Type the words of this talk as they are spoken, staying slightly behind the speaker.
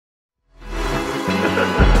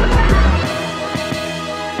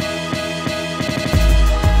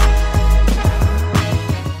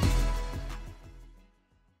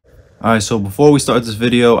Alright, so before we start this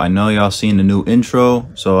video, I know y'all seen the new intro,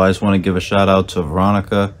 so I just want to give a shout out to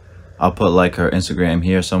Veronica. I'll put like her Instagram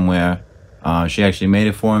here somewhere. She actually made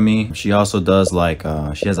it for me. She also does like,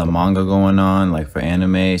 she has a manga going on like for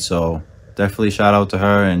anime, so definitely shout out to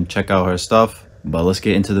her and check out her stuff. But let's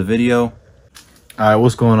get into the video. Alright,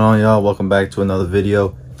 what's going on, y'all? Welcome back to another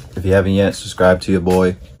video. If you haven't yet, subscribe to your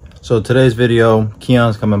boy. So today's video,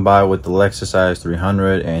 Keon's coming by with the Lexus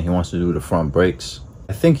IS300 and he wants to do the front brakes.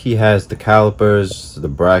 I think he has the calipers, the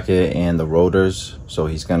bracket, and the rotors, so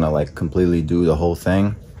he's gonna like completely do the whole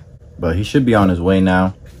thing. But he should be on his way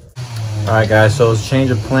now. Alright guys, so it's a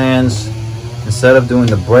change of plans. Instead of doing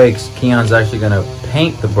the brakes, Keon's actually gonna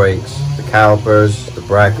paint the brakes, the calipers, the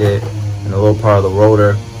bracket, and a little part of the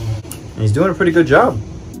rotor. And he's doing a pretty good job.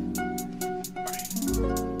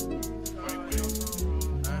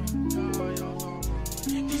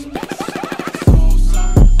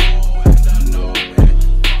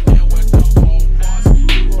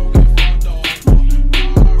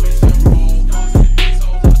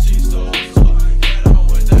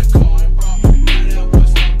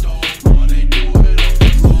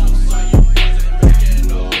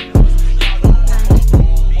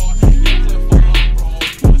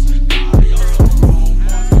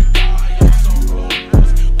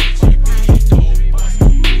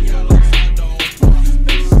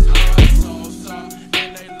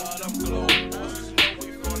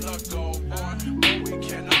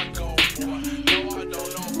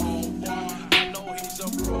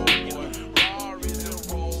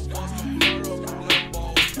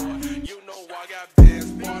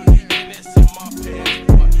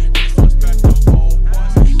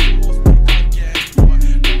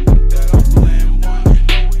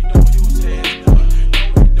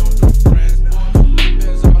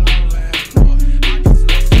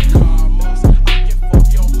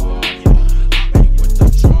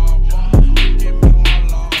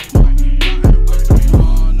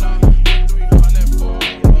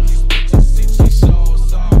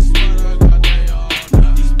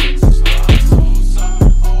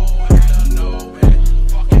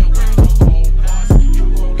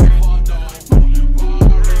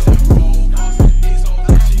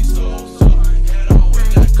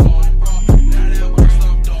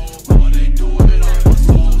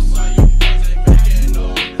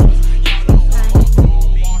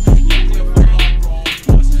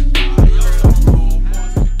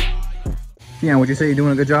 Yeah, would you say you're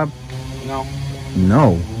doing a good job? No.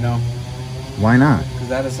 No? No. Why not? Because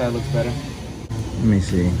the other side looks better. Let me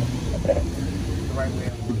see. The right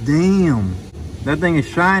way. Damn. That thing is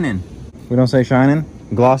shining. We don't say shining?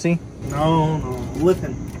 Glossy? No,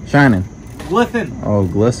 glisten. Shining. Glisten. Oh,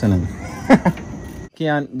 glistening.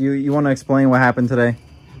 Keon, you want to explain what happened today?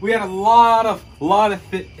 We had a lot of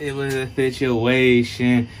it was a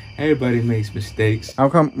situation. Everybody makes mistakes. How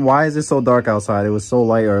come? Why is it so dark outside? It was so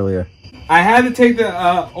light earlier. I had to take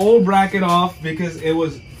the old bracket off because it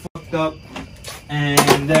was fucked up,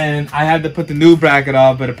 and then I had to put the new bracket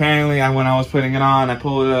off. But apparently, when I was putting it on, I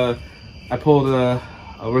pulled a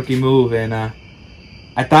rookie move, and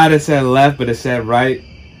I thought it said left, but it said right.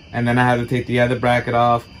 And then I had to take the other bracket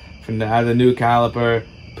off from the other new caliper,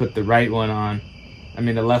 put the right one on. I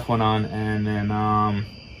mean the left one on, and then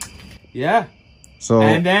yeah. So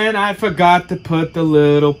and then I forgot to put the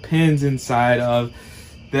little pins inside of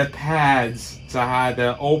the pads, so I had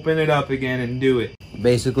to open it up again and do it.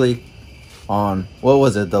 basically, on what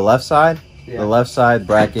was it? The left side. Yeah. The left side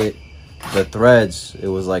bracket, the threads, it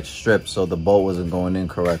was like stripped, so the bolt wasn't going in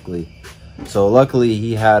correctly. So luckily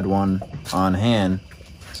he had one on hand,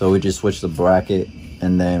 so we just switched the bracket,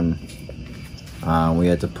 and then we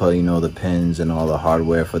had to put, you know, the pins and all the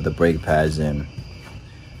hardware for the brake pads in.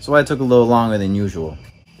 So it took a little longer than usual,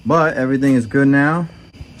 but everything is good now.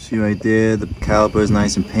 See right there, the caliper is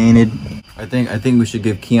nice and painted. I think we should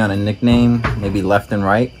give Keon a nickname, maybe left and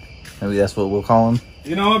right. Maybe that's what we'll call him.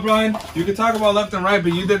 You know what, Brian? You could talk about left and right,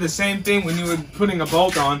 but you did the same thing when you were putting a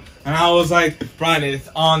bolt on, and I was like, Brian, it's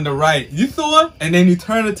on the right. You thought, and then you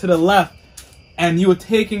turned it to the left, and you were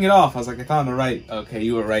taking it off. I was like, it's on the right. Okay,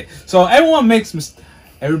 you were right. So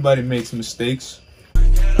everybody makes mistakes.